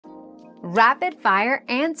Rapid fire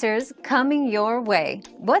answers coming your way.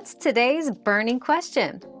 What's today's burning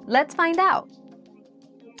question? Let's find out.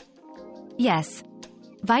 Yes.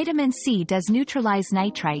 Vitamin C does neutralize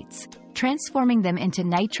nitrites, transforming them into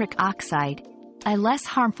nitric oxide, a less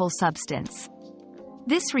harmful substance.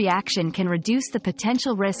 This reaction can reduce the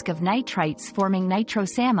potential risk of nitrites forming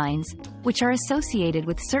nitrosamines, which are associated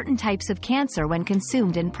with certain types of cancer when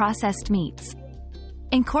consumed in processed meats.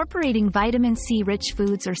 Incorporating vitamin C-rich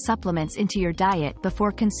foods or supplements into your diet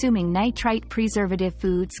before consuming nitrite preservative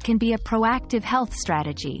foods can be a proactive health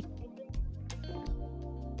strategy.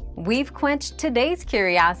 We've quenched today's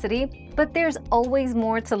curiosity, but there's always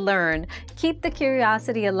more to learn. Keep the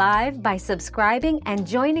curiosity alive by subscribing and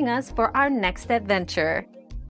joining us for our next adventure.